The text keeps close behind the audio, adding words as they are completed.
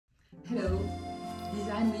Hello,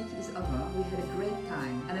 Design Week is over. We had a great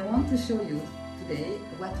time and I want to show you today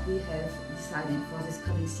what we have decided for this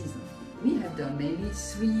coming season. We have done mainly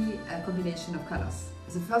three combinations of colors.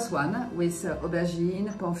 The first one with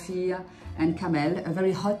aubergine, porphyre and camel,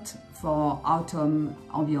 very hot for autumn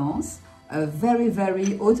ambience. A very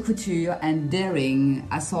haute couture and daring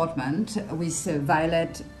assortment with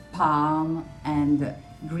violet, palm and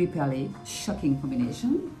gris perlé. Shocking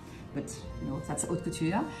combination, but you know, that's haute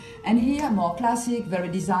couture. And here more classic, very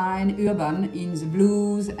design, urban in the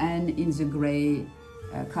blues and in the grey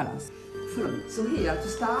colors. Follow me. So here to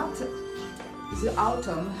start, the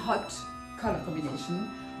autumn hot color combination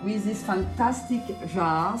with these fantastic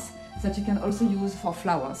jars that you can also use for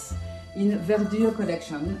flowers. In Verdure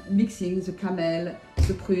collection, mixing the camel,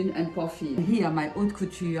 the prune and porphyre. Here my haute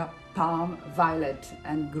couture, palm, violet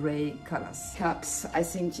and grey colors. Cups, I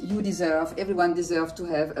think you deserve, everyone deserves to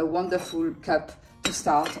have a wonderful cup to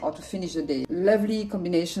start or to finish the day. Lovely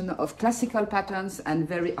combination of classical patterns and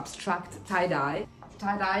very abstract tie-dye.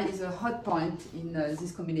 Tie-dye is a hot point in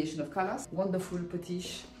this combination of colors. Wonderful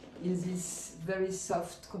potiche in this very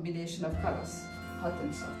soft combination of colors, hot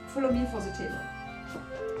and soft. Follow me for the table.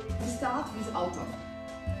 We start with autumn.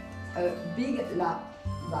 A big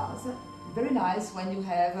vase, very nice when you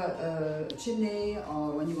have a chimney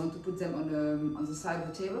or when you want to put them on the side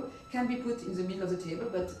of the table. Can be put in the middle of the table,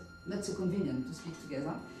 but not so convenient to speak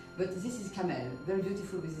together. But this is camel, very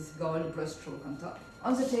beautiful with this gold brushstroke on top.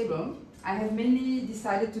 On the table, I have mainly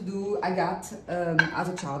decided to do agate as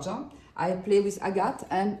a charger. I play with agate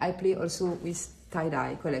and I play also with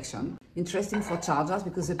tie-dye collection. Interesting for chargers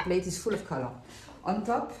because the plate is full of color. On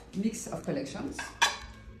top, mix of collections.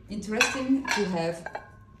 Interesting to have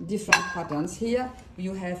different patterns. Here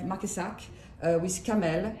you have Marquesac with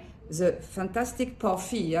camel, the fantastic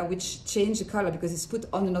porphyre which change the color because it's put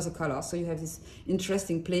on another color. So you have this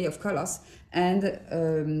interesting play of colors and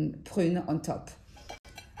prune on top.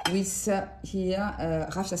 With here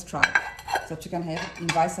raffia stripe that you can have in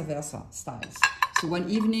vice versa styles. So one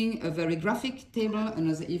evening a very graphic table,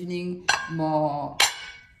 another evening more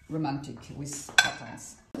romantic with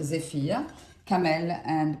patterns. Zephyr, camel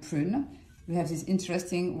and prune. We have this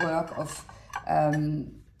interesting work of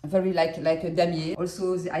very like a damier.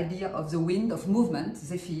 Also the idea of the wind of movement,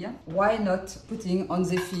 Zephyr. Why not putting on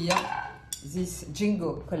Zephyr this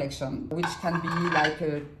Jingo collection, which can be like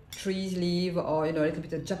a tree leaf or you know a little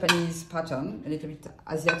bit of Japanese pattern, a little bit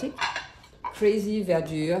Asiatic. Crazy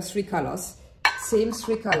verdure, three colors. Same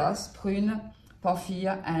three colors, prune,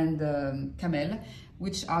 porphyre and camel,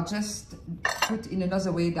 which are just put in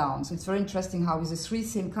another way down. So it's very interesting how with the three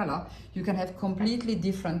same color, you can have completely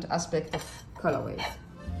different aspect of colorways.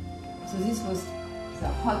 So this was the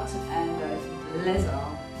hot and leather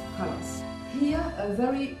colors. Here, a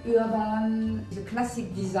very urban, the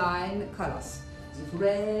classic design colors. The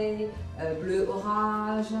gray, bleu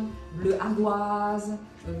orange, bleu ardoise,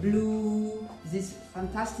 blue, this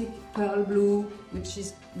fantastic pearl blue, which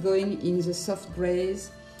is going in the soft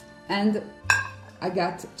grays, and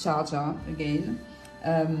agate charger again.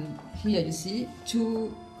 Here you see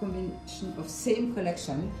two combinations of same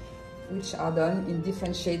collection which are done in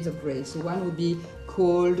different shades of grey. So one would be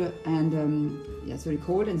cold and yes, very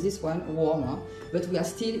cold, and this one warmer, but we are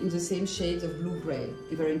still in the same shades of blue-grey.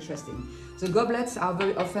 Very interesting. The goblets are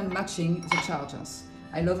very often matching the chargers.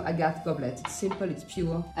 I love agate goblet. It's simple, it's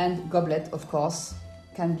pure, and goblet, of course,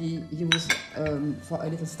 can be used for a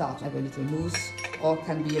little start, like a little mousse, or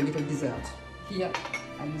can be a little dessert. Here,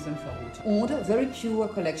 I use them for wood. Oud, very pure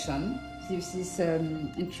collection. This is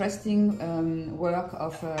interesting work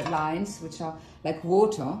of lines which are like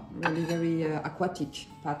water, really very aquatic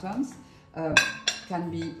patterns. Can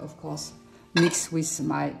be, of course, mixed with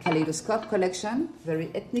my kaleidoscope collection, very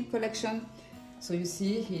ethnic collection. So you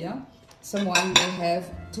see here, someone will have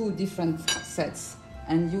two different sets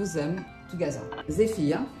and use them together.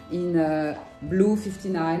 Zephyr in blue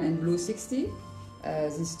 59 and blue 60.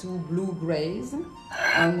 These two blue grays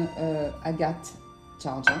on agate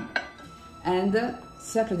charger. And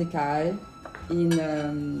Cercle d'Écaille in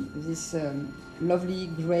this lovely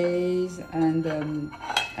grays and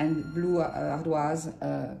blue ardoise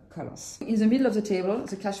colors. In the middle of the table,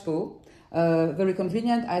 the cache-pot, very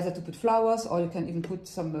convenient either to put flowers or you can even put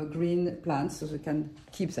some green plants so you can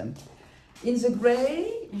keep them. In the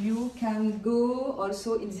gray, you can go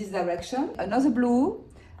also in this direction. Another blue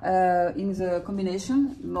in the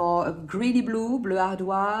combination, more greeny blue, bleu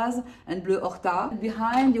ardoise and bleu horta.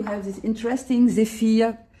 Behind you have this interesting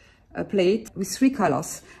Zephyr plate with three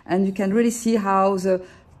colors, and you can really see how the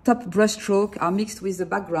top brush stroke are mixed with the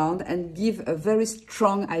background and give a very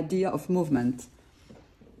strong idea of movement.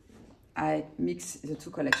 I mix the two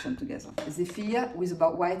collections together. Zephyr with a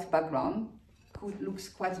white background looks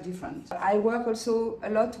quite different. I work also a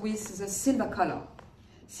lot with the silver color.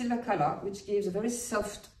 Silver color, which gives a very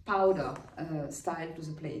soft powder style to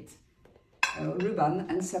the plate. Ruban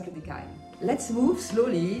and serpentine. Let's move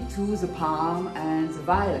slowly to the palm and the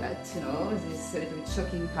violet, you know, this little bit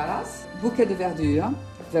shocking colors. Bouquet de verdure,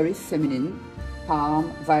 very feminine.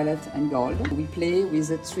 Palm, violet and gold. We play with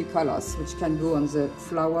the three colors, which can go on the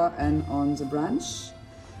flower and on the branch.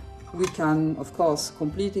 We can, of course,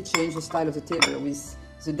 completely change the style of the table with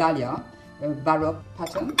the dahlia, a baroque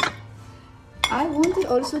pattern. I wanted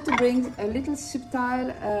also to bring a little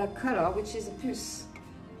subtle color, which is a puce.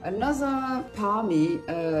 Another palmy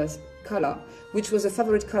color, which was a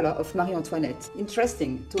favorite color of Marie Antoinette.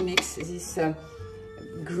 Interesting to mix this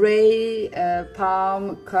gray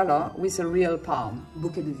palm color with a real palm.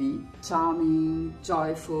 Bouquet de vie, charming,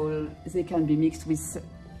 joyful. They can be mixed with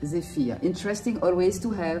zephyr. Interesting always to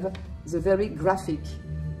have the very graphic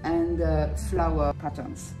and flower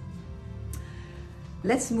patterns.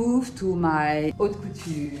 Let's move to my haute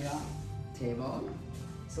couture table.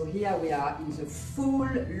 So here we are in the full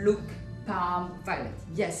look palm violet.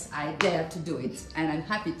 Yes, I dare to do it, and I'm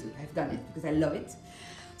happy to have done it because I love it.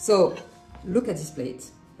 So look at this plate,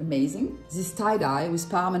 amazing. This tie-dye with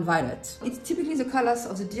palm and violet. It's typically the colors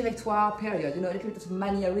of the Directoire period, you know, a little bit of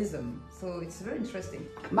manierism. So it's very interesting.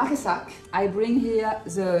 Marquesac, I bring here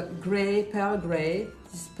the gray,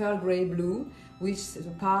 this pearl gray blue, with the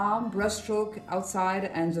palm, brushstroke outside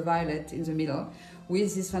and the violet in the middle,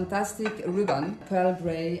 with this fantastic ribbon, pearl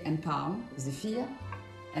gray and palm, zephyr.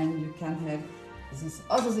 And you can have this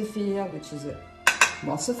other zephyr, which is a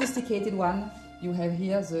more sophisticated one. You have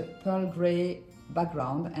here the pearl gray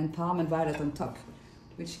background and palm and violet on top,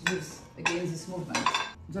 which gives again this movement.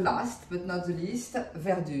 The last but not the least,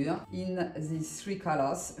 verdure in these three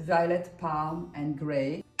colors, violet, palm and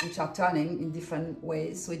gray, which are turning in different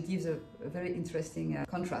ways, so it gives a very interesting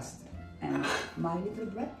contrast. And my little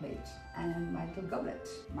bread plate and my little goblet,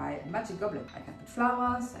 my magic goblet. I can put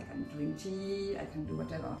flowers, I can drink tea, I can do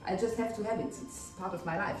whatever. I just have to have it. It's part of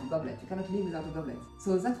my life, a goblet. You cannot live without a goblet.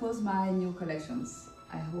 So that was my new collections.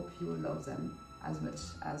 I hope you love them as much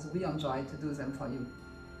as we enjoy to do them for you.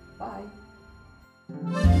 Bye!